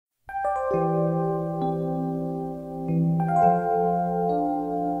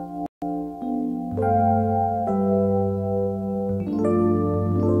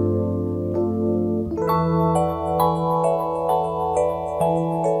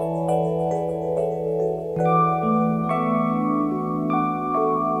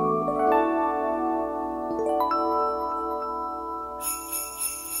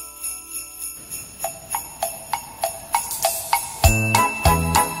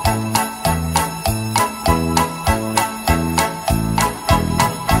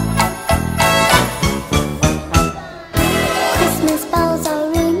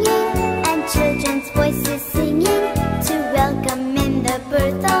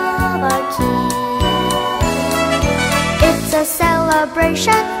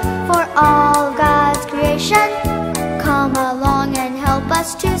celebration for all God's creation. Come along and help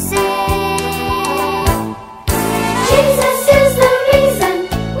us to sing. Jesus is the reason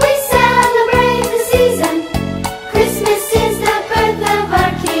we celebrate the season. Christmas is the birth of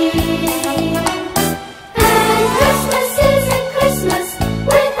our King. And Christmas isn't Christmas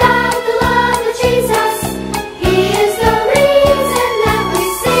without the love of Jesus. He is the reason that we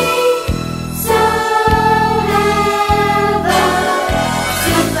sing. So have a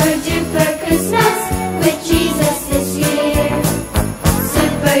super duper Christmas with Jesus this year.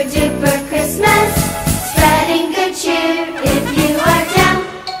 Super duper Christmas, spreading good cheer. If you are down,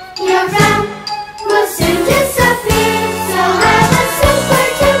 your frown will soon disappear. So have a super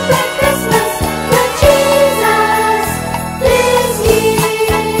duper Christmas with Jesus this year.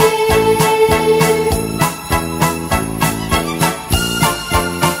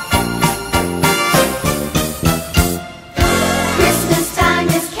 Christmas time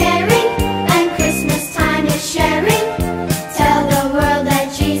is caring, and Christmas time is sharing. Tell the world that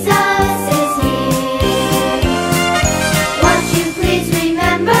Jesus is here. Won't you please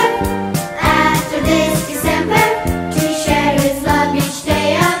remember, after this December, to share His love each day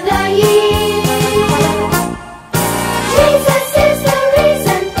of the year. Jesus is the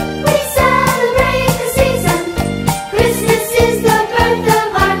reason we celebrate the season. Christmas is the birth of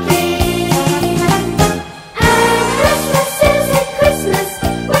our King. And Christmas isn't Christmas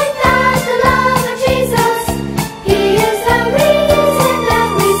without the love of Jesus. He is the reason that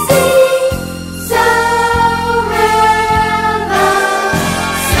we sing. So have a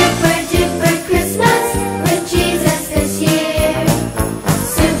super duper Christmas with Jesus this year.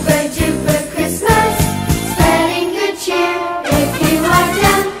 Super duper Christmas, spreading good cheer. If you are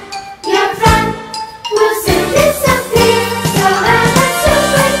down, your frown will soon disappear. So have a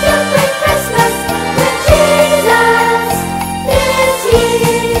super duper Christmas with Jesus this year.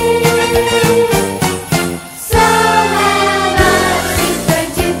 So have a super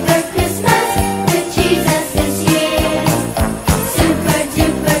duper Christmas with Jesus this year. Super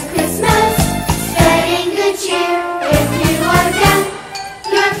duper Christmas, spreading good cheer. If you are down,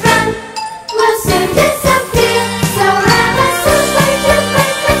 your frown will soon disappear. So have a super duper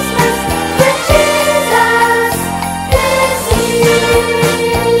Christmas with Jesus this year.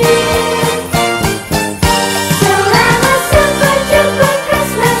 So have a super duper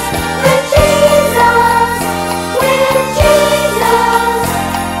Christmas with Jesus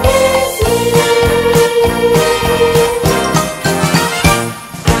this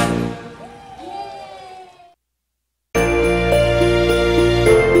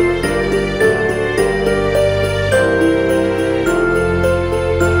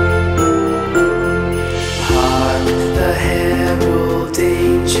Hark the herald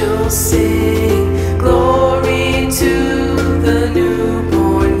angels sing, glory to the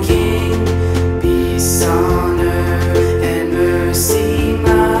newborn King. Peace on earth and mercy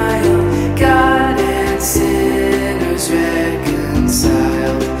mild, God and sinners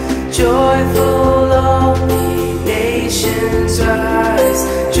reconciled. Joyful all ye nations rise,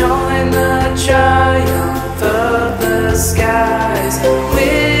 join the triumph of the skies.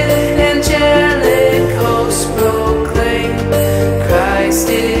 With angelic hosts proclaim, Christ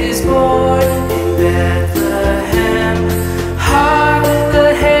is born in Bethlehem. Hark the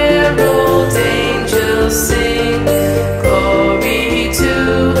herald angels sing, glory to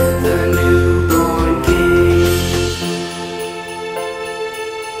the newborn King.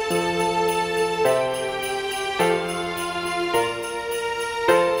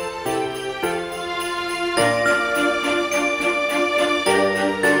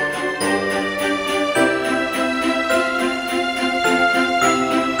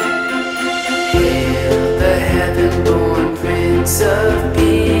 Hail the heaven-born Prince of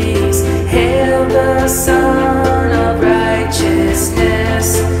Peace, hail the Son of Righteousness.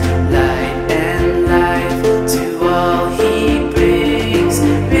 Light and life to all He brings,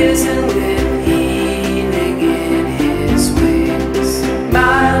 risen with healing in His wings.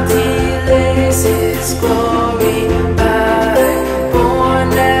 Mild He lays His glory by, born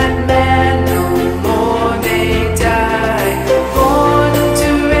that man no more may die. Born to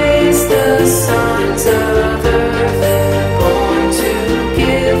raise the sons of earth, born to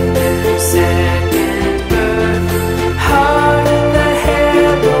give them second birth. Hark the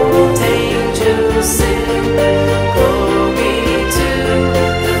herald angels sing, glory to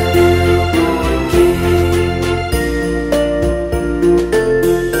the newborn King.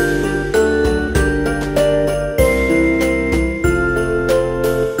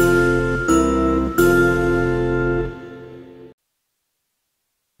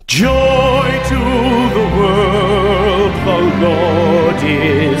 Joy to the world, the Lord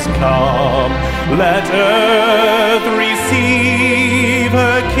is come. Let earth receive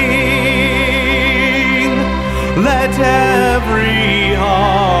her King. Let every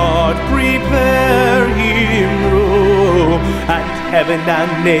heart prepare him room. And heaven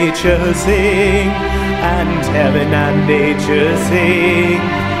and nature sing, and heaven and nature sing,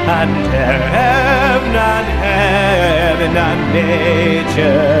 and heaven and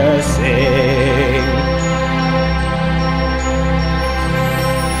nature sing.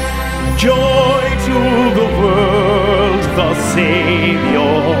 Joy to the world, the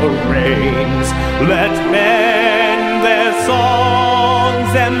Savior reigns. Let men their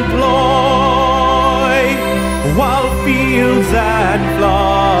songs employ, while fields and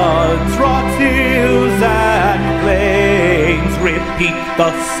floods, rocks, hills and plains repeat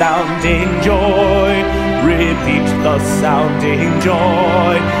the sounding joy, repeat the sounding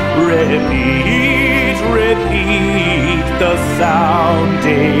joy, repeat, repeat the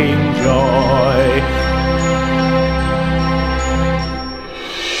sounding joy.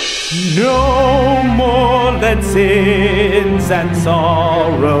 No more let sins and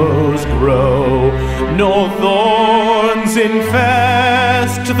sorrows grow, nor thorns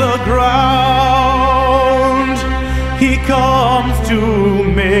infest the ground. He comes to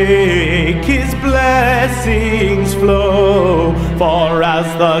make his blessings flow, for as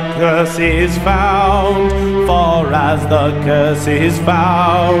the curse is found, for as the curse is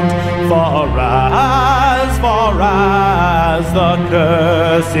found, for as the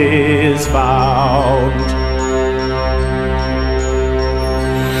curse is found.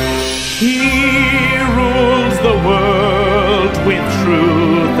 He rules the world with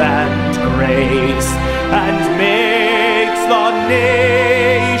truth and grace, and makes the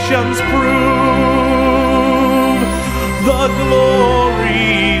nations prove the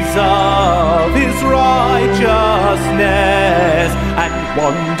glories of his righteousness, and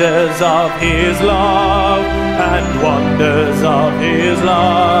wonders of his love, and wonders of his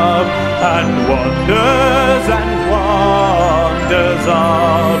love, and wonders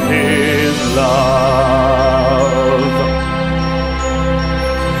of his love.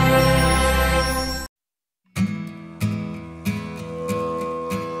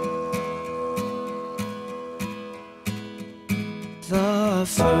 The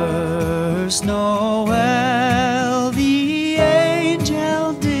first Noel, the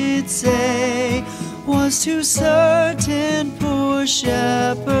angel did say, was to certain poor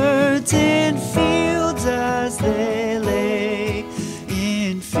shepherds in fields as they lay,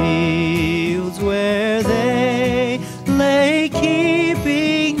 in fields where they lay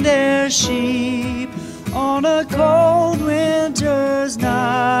keeping their sheep on a cold winter's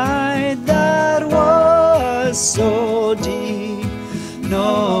night that was so deep.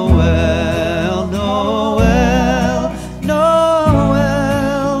 Noel, Noel,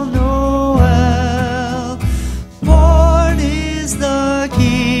 Noel, Noel, born is the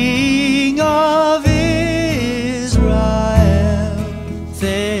King of Israel.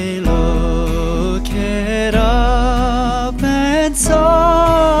 They looked up and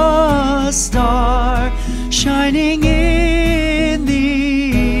saw a star shining in the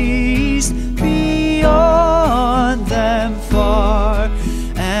east, beyond them far.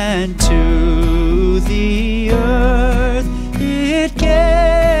 And to the earth it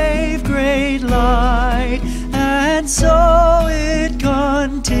gave great light, and so it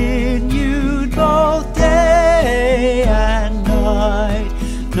continued both day and night.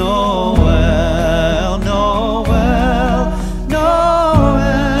 Noel, Noel,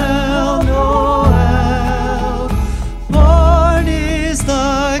 Noel, Noel, born is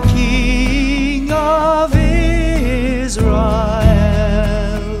the King of Israel.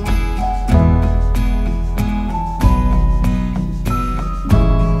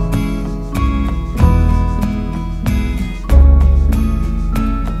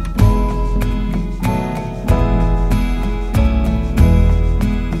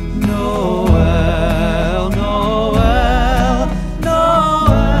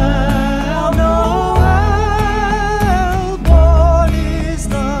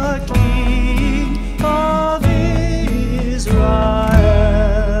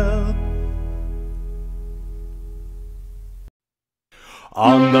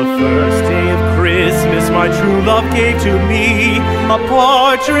 On the first day of Christmas, my true love gave to me a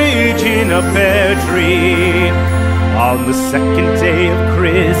partridge in a pear tree. On the second day of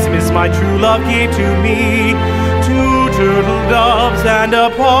Christmas, my true love gave to me 2 turtle doves and a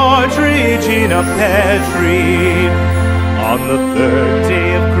partridge in a pear tree. On the third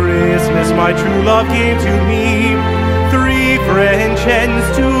day of Christmas, my true love gave to me 3 French hens,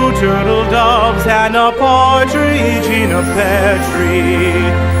 2 turtle doves and a partridge in a pear tree.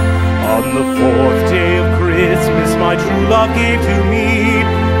 On the 4th day of Christmas my true love gave to me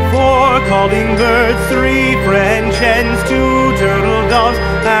 4 calling birds, 3 French hens, 2 turtle doves,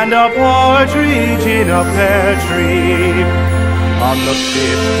 and a partridge in a pear tree. On the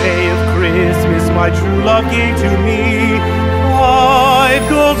 5th day of Christmas my true love gave to me 5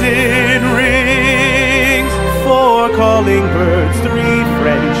 golden rings, 4 calling birds, 3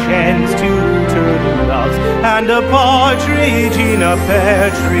 French hens, 2 turtle doves, and a partridge in a pear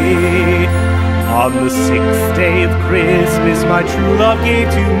tree. On the 6th day of Christmas my true love gave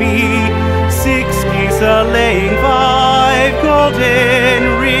to me 6 geese a-laying, 5 golden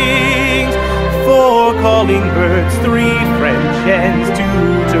rings, 4 calling birds, 3 French hens, 2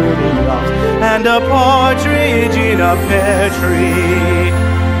 turtle doves, and a partridge in a pear tree.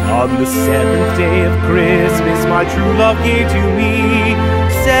 On the 7th day of Christmas my true love gave to me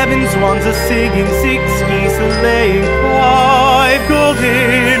 7 swans a-singing, 6 geese a-laying, 5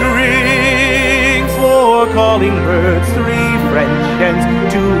 golden rings, 4 calling birds, 3 French hens,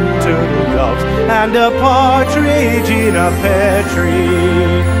 2 turtle doves, and a partridge in a pear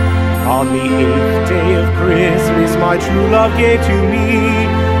tree. On the 8th day of Christmas my true love gave to me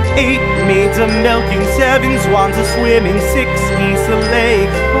 8 maids a-milking, 7 swans a-swimming, 6 geese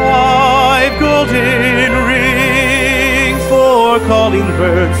a-laying, 5 golden rings, 4 calling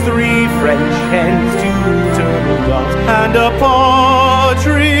birds, 3 French hens, 2 turtle doves, and a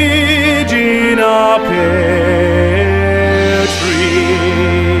partridge in a pear tree.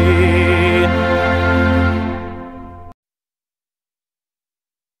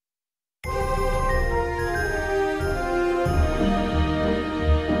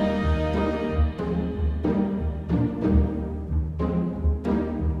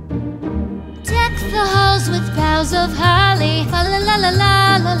 The halls with boughs of holly, fa la la la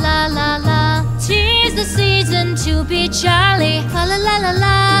la la la la la. 'Tis the season to be jolly, fa la la la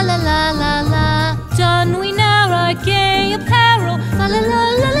la la la la la. Don we now our gay apparel, fa la la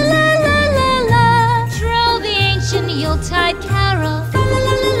la la la la la la. Troll the ancient Yuletide carol, fa la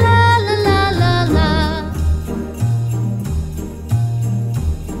la la la la la la la.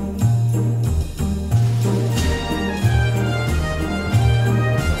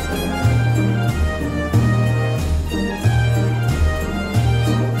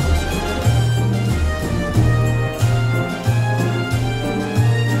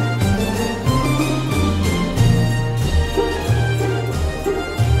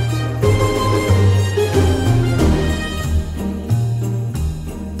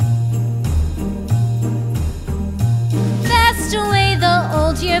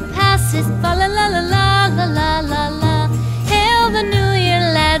 Year passes, fa la la la la la la la la. Hail the new year,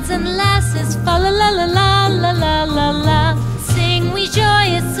 lads and lasses, fa la la la la la la la la. Sing we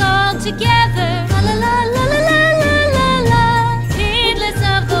joyous all together, fa la la la la la la la la. Heedless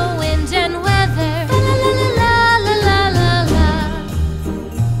of the wind and weather, fa la la la la la la la la.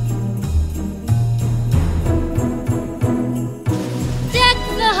 Deck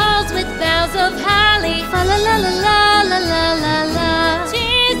the halls with boughs of holly, fa la la la la la la la la.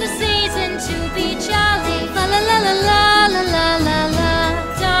 La la la la la la la la.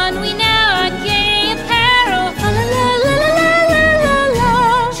 Don we now our gay apparel, fa la la la la la la la la.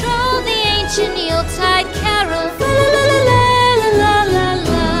 Troll the ancient Yuletide carol, fa la la la la la la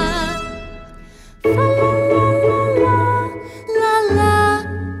la. Fa la la la la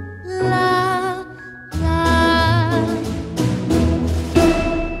la la.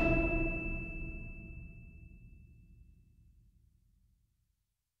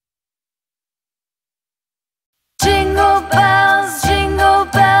 Jingle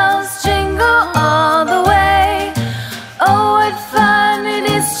bells, jingle all the way. Oh, what fun it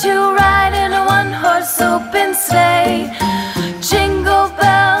is to ride in a one-horse open sleigh. Jingle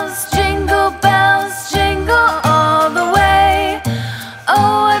bells, jingle all the way.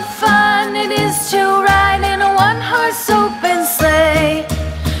 Oh, what fun it is to ride in a one-horse open sleigh.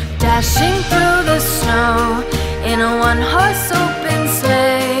 Dashing through the snow in a one-horse open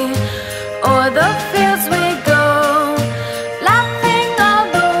sleigh. O'er the fields we go, laughing all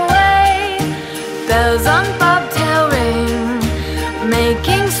the way. Bells on bobtail ring,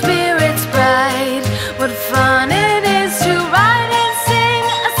 making spirits bright. What fun it is to ride and sing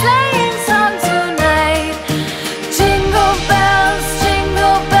a sleighing song tonight. Jingle bells,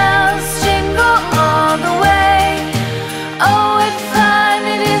 jingle all the way. Oh, what fun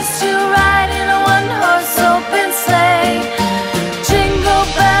it is to ride in a one-horse open sleigh. Jingle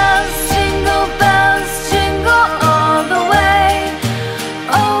bells, jingle all the way.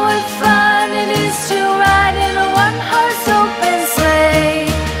 Oh, what fun it is to ride in a one-horse open sleigh.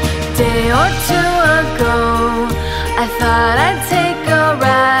 or two ago, I thought I'd take a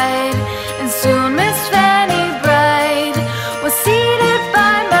ride, and soon Miss Fanny Bright was seated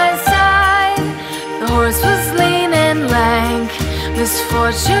by my side. The horse was lean and lank,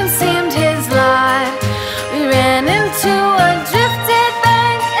 misfortune seemed his lot. We ran into a drifted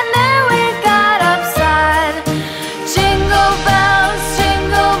bank, and there we got upside. Jingle bells,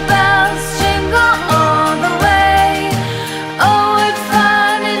 jingle all the way. Oh, what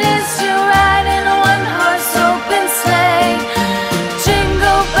fun it is to ride in a one-horse open sleigh.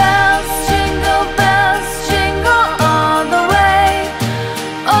 Jingle bells, jingle all the way.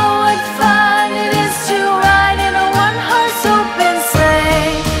 Oh, what fun it is to ride in a one-horse open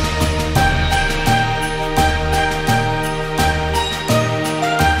sleigh.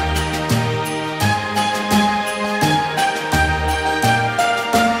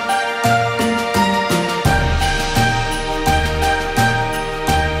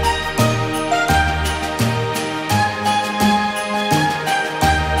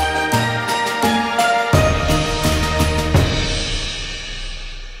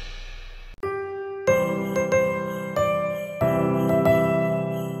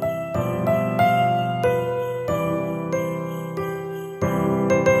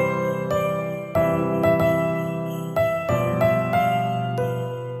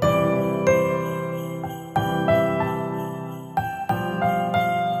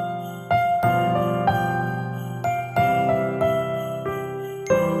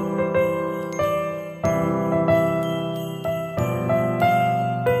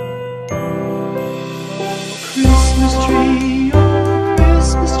 Christmas tree, oh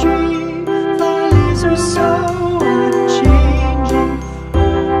Christmas tree, thy leaves are so unchanging.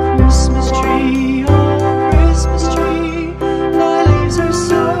 Oh Christmas tree, thy leaves are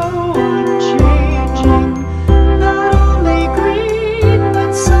so unchanging. Not only green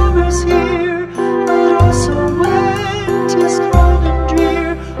when summer's here, but also when 'tis cold and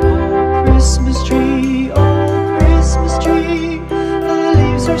drear. Oh Christmas tree, thy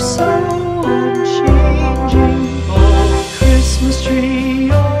leaves are so unchanging. Oh Christmas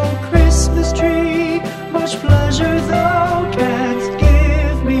tree, much pleasure thou canst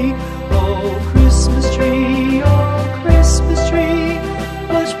give me. Oh Christmas tree,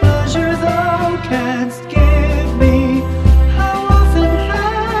 much pleasure thou canst give me. How often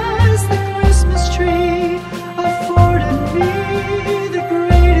has the Christmas tree afforded me the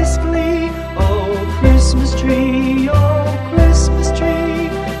greatest glee? Oh Christmas tree,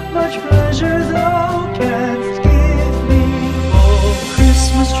 much pleasure thou canst give me. Oh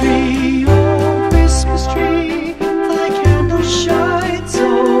Christmas tree, thy candle shines so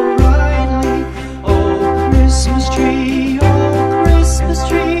brightly. Oh Christmas tree,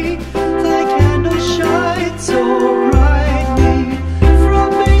 thy candle shines so brightly. From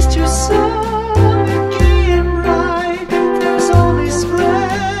base to summit, gay and bright, there's only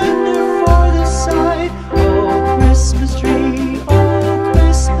splendor for the sight. Oh Christmas tree,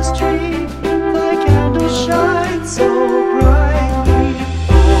 thy candle shines so brightly.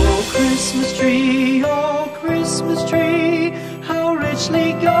 Oh Christmas tree, how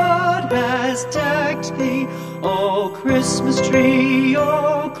richly God has decked thee. Oh Christmas tree,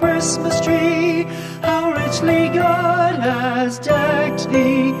 how richly God has decked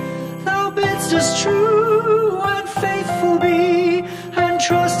thee. Thou bidst us true and faithful be, and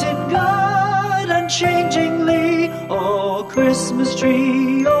trust in God unchangingly. Oh Christmas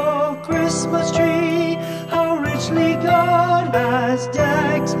tree, how richly God has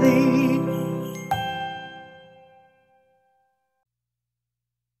decked thee.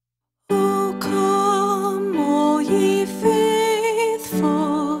 O come, all ye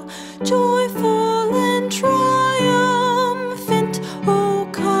faithful, joyful and triumphant. O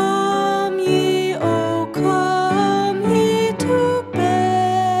come ye to Bethlehem.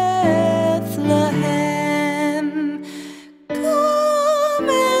 Come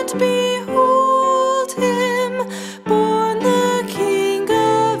and behold him, born the King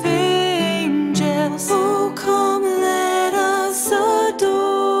of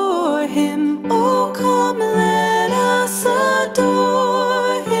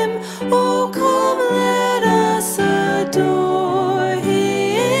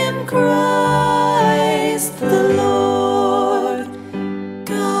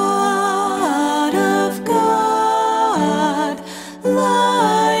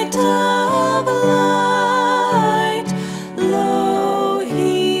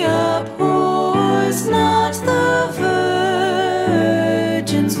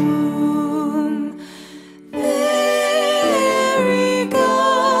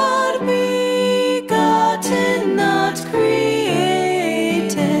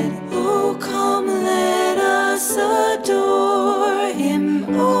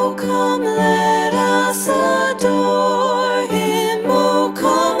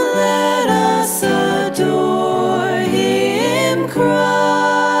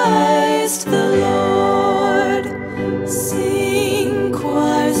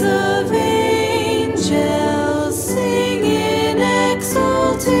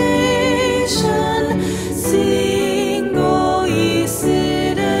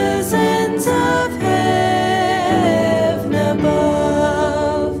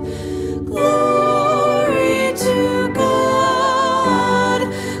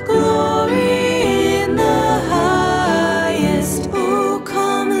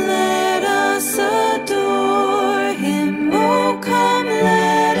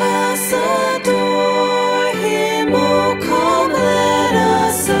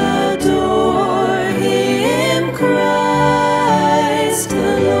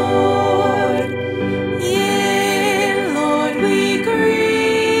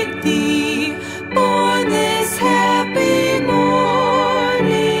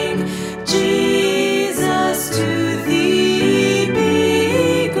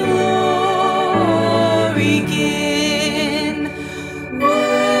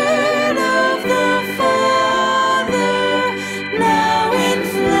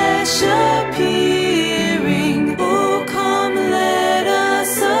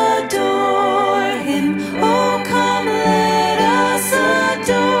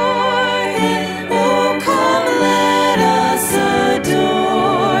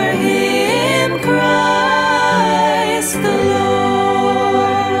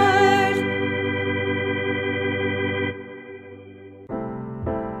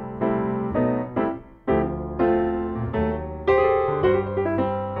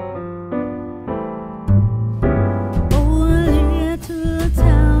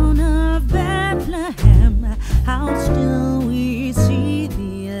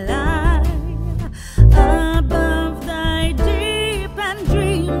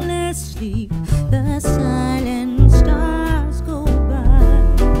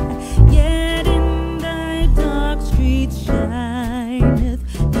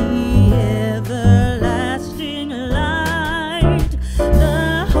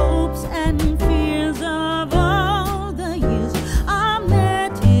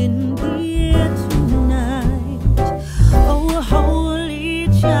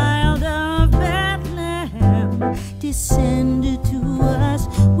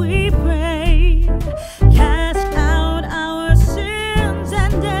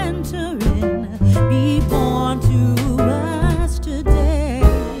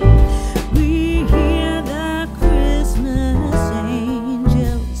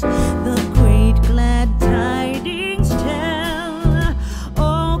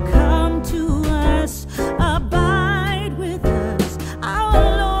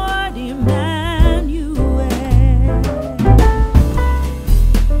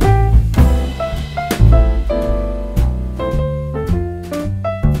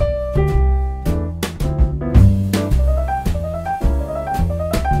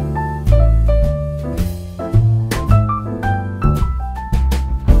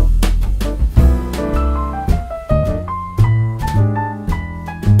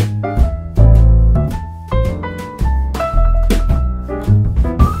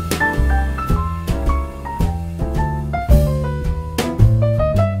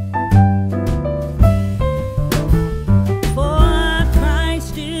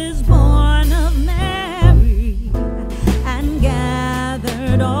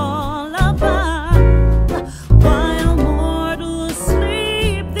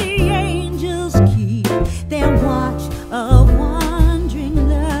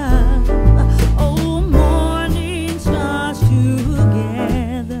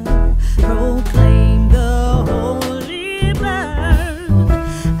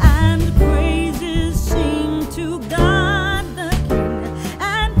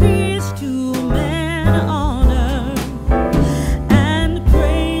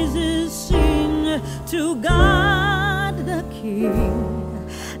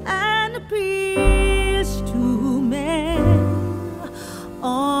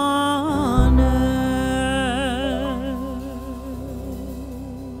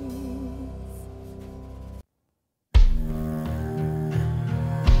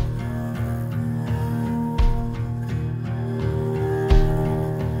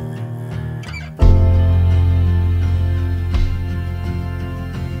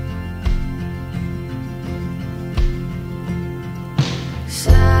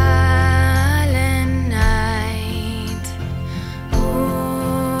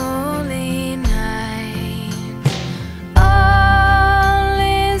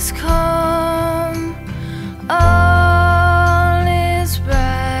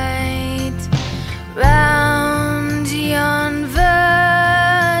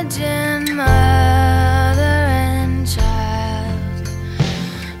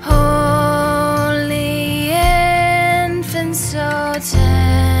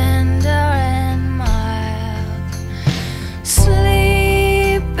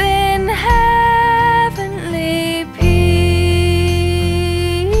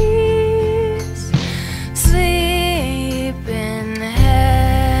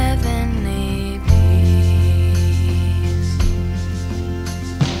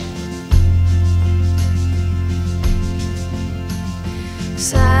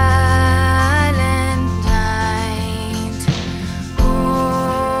Silent night,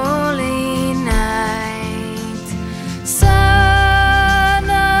 holy night, Son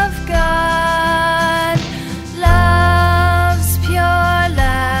of God, love's pure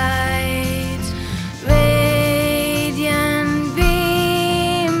light, radiant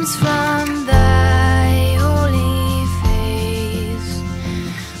beams from thy holy face,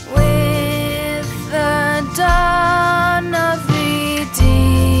 with the dawn of redeeming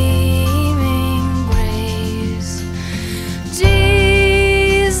grace.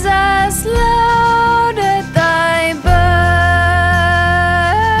 Jesus, Lord, at thy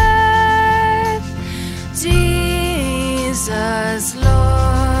birth. Jesus,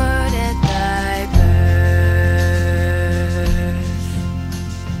 Lord, at thy birth.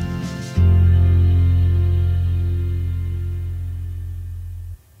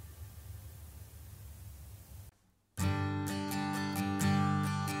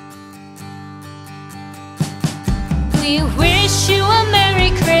 We wish you a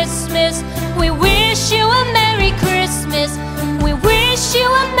Merry Christmas. We wish you a Merry Christmas. We wish you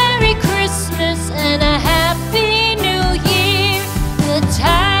a Merry Christmas and a Happy New Year. The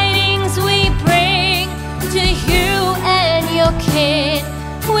tidings we bring to you and your kid.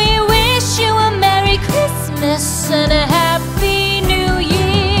 We wish you a Merry Christmas and a Happy New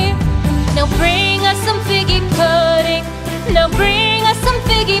Year. Now bring us some figgy pudding. Now bring us some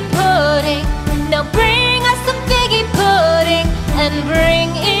figgy pudding. Now bring us some figgy pudding and bring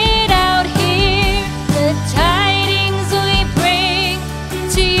it out here. The tidings we bring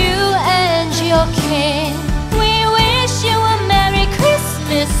to you and your kin. We wish you a Merry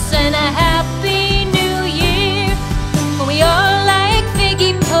Christmas and a Happy New Year. For we all like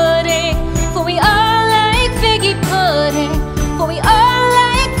figgy pudding. For we all like figgy pudding. For we all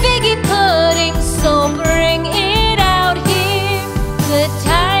like figgy pudding. So bring it out here. The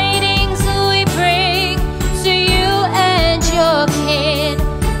tidings we bring to you and your kid.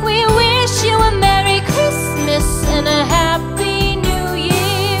 We wish you a Merry Christmas and a Happy New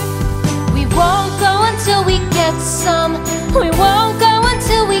Year. We won't go until we get some. We won't go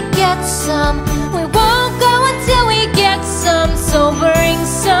until we get some. We won't go until we get some. So bring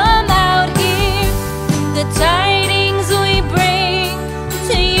some out here. The tidings we bring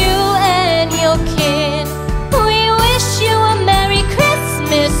to you and your kid. We wish you a Merry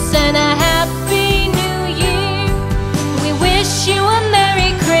Christmas and a Happy New Year. We wish you a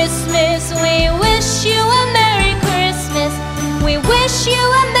Merry Christmas. We wish you a Merry Christmas. We wish you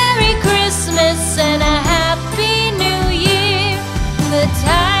a Merry Christmas and a Happy New Year. The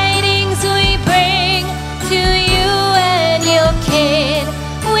tidings we bring to you and your kid.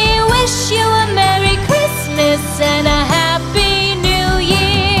 We wish you a